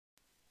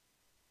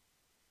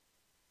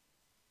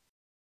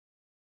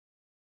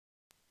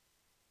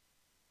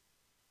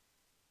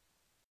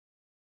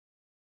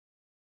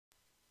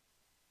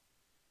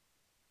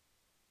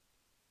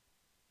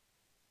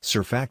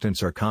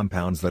Surfactants are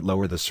compounds that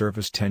lower the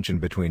surface tension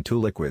between two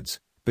liquids,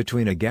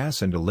 between a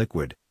gas and a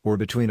liquid, or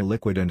between a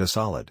liquid and a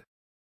solid.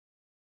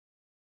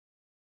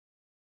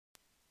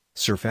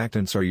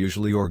 Surfactants are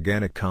usually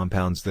organic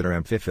compounds that are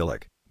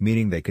amphiphilic,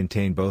 meaning they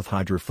contain both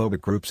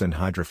hydrophobic groups and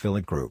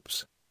hydrophilic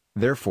groups.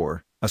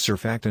 Therefore, a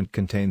surfactant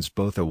contains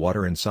both a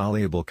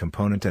water-insoluble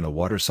component and a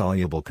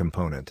water-soluble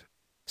component.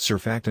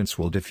 Surfactants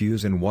will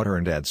diffuse in water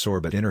and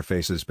adsorb at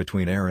interfaces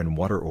between air and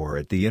water or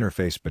at the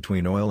interface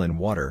between oil and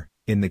water,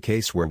 in the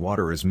case where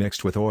water is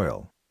mixed with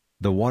oil.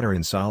 The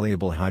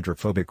water-insoluble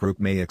hydrophobic group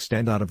may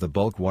extend out of the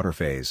bulk water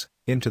phase,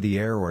 into the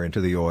air or into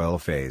the oil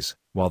phase,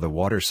 while the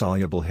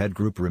water-soluble head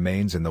group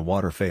remains in the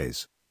water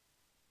phase.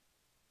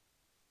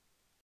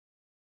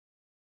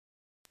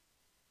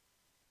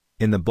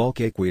 In the bulk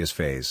aqueous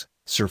phase,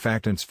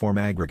 surfactants form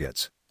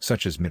aggregates,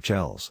 such as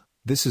micelles.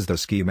 This is the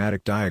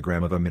schematic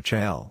diagram of a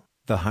micelle.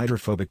 The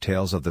hydrophobic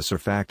tails of the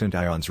surfactant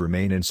ions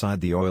remain inside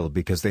the oil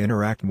because they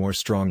interact more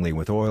strongly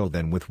with oil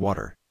than with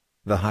water.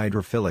 The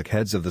hydrophilic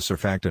heads of the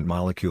surfactant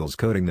molecules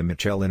coating the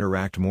micelle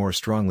interact more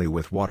strongly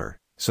with water,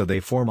 so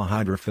they form a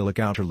hydrophilic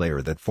outer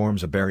layer that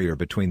forms a barrier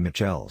between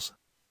micelles.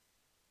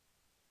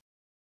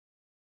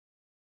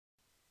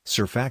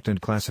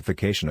 Surfactant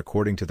classification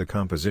according to the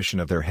composition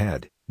of their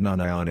head: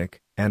 nonionic,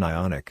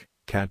 anionic,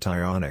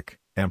 cationic,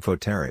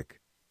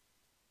 amphoteric.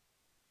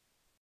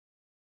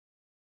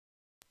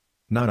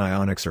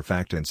 Nonionic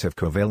surfactants have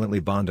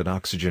covalently bonded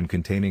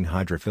oxygen-containing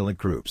hydrophilic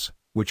groups,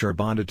 which are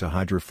bonded to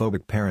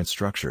hydrophobic parent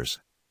structures.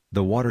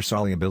 The water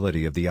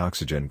solubility of the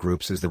oxygen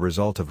groups is the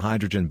result of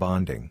hydrogen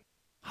bonding.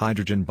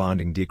 Hydrogen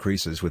bonding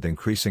decreases with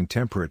increasing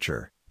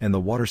temperature, and the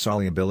water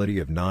solubility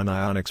of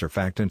non-ionic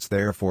surfactants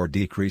therefore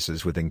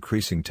decreases with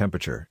increasing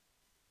temperature.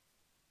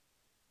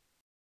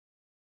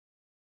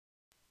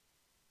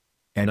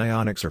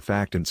 Anionic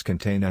surfactants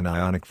contain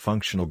anionic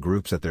functional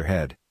groups at their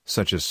head,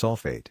 such as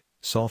sulfate,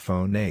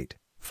 sulfonate,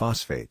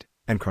 phosphate,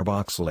 and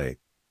carboxylate.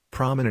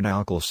 Prominent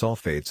alkyl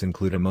sulfates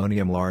include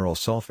ammonium lauryl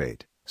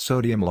sulfate,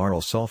 sodium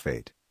lauryl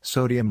sulfate,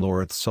 sodium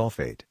laureth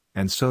sulfate,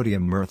 and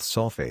sodium mirth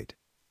sulfate.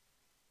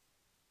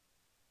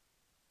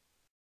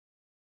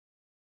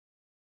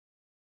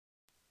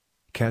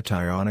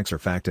 Cationic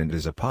surfactant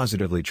is a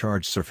positively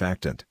charged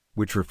surfactant,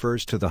 which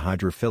refers to the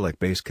hydrophilic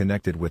base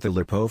connected with the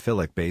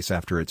lipophilic base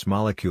after its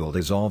molecule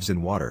dissolves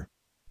in water.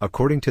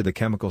 According to the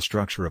chemical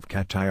structure of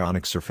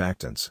cationic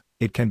surfactants,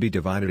 it can be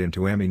divided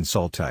into amine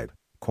salt type,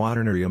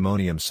 quaternary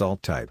ammonium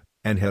salt type,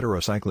 and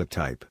heterocyclic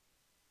type.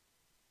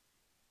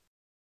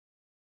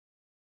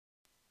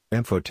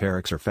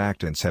 Amphoteric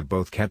surfactants have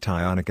both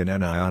cationic and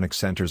anionic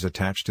centers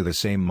attached to the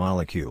same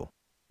molecule.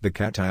 The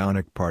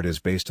cationic part is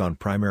based on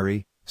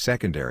primary,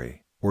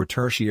 secondary, or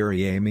tertiary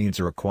amines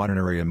or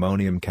quaternary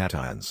ammonium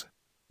cations.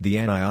 The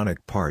anionic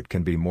part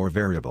can be more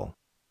variable.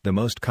 The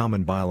most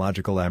common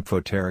biological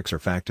amphoteric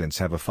surfactants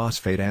have a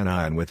phosphate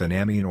anion with an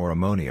amine or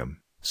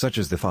ammonium, such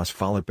as the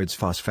phospholipids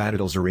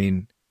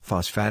phosphatidylserine,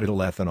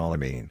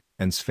 phosphatidylethynolamine,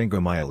 and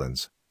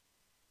sphingomyelins.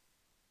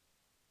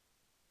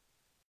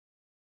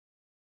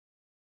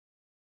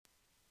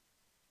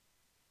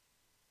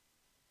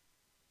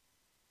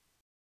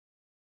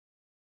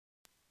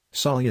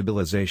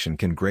 Solubilization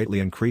can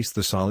greatly increase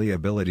the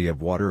solubility of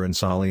water and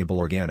soluble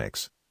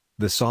organics.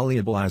 The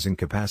solubilizing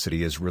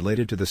capacity is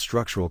related to the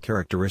structural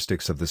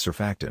characteristics of the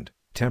surfactant,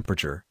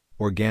 temperature,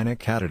 organic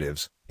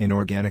additives,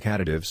 inorganic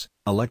additives,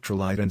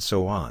 electrolyte and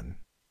so on.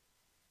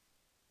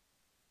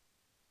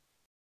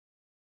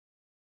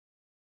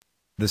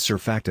 The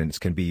surfactants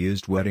can be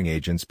used wetting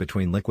agents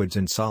between liquids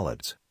and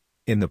solids.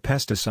 In the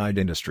pesticide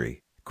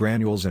industry,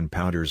 granules and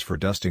powders for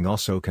dusting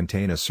also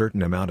contain a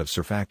certain amount of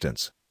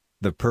surfactants.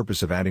 The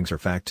purpose of adding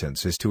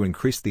surfactants is to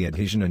increase the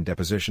adhesion and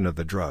deposition of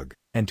the drug,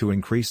 and to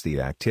increase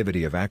the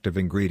activity of active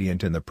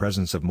ingredient in the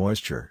presence of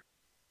moisture.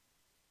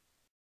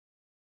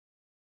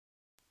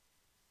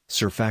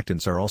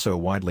 Surfactants are also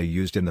widely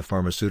used in the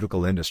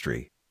pharmaceutical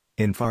industry.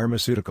 In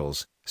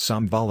pharmaceuticals,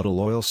 some volatile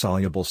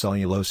oil-soluble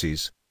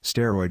celluloses,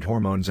 steroid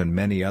hormones and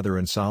many other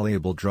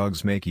insoluble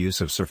drugs make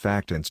use of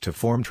surfactants to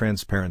form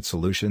transparent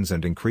solutions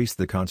and increase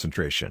the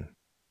concentration.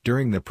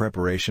 During the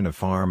preparation of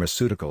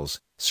pharmaceuticals,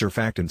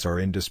 surfactants are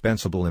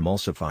indispensable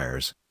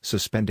emulsifiers,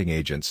 suspending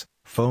agents,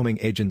 foaming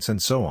agents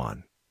and so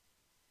on.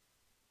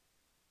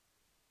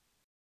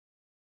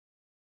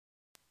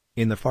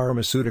 In the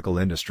pharmaceutical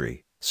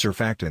industry,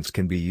 surfactants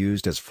can be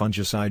used as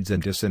fungicides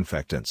and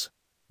disinfectants.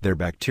 Their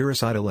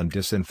bactericidal and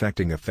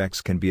disinfecting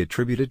effects can be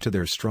attributed to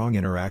their strong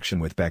interaction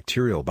with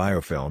bacterial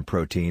biofilm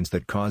proteins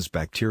that cause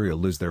bacteria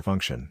lose their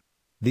function.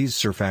 These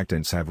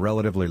surfactants have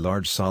relatively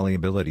large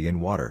solubility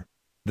in water.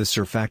 The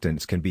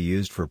surfactants can be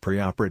used for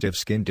preoperative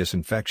skin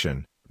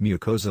disinfection,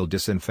 mucosal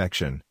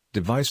disinfection,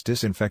 device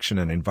disinfection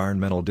and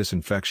environmental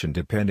disinfection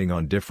depending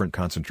on different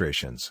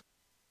concentrations.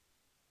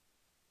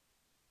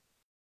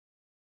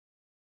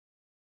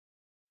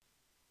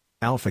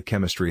 Alfa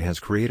Chemistry has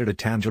created a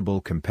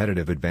tangible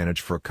competitive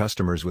advantage for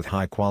customers with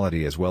high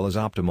quality as well as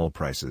optimal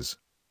prices.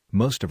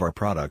 Most of our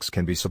products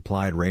can be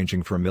supplied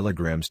ranging from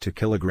milligrams to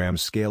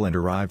kilograms scale and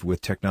arrived with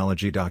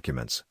technology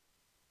documents.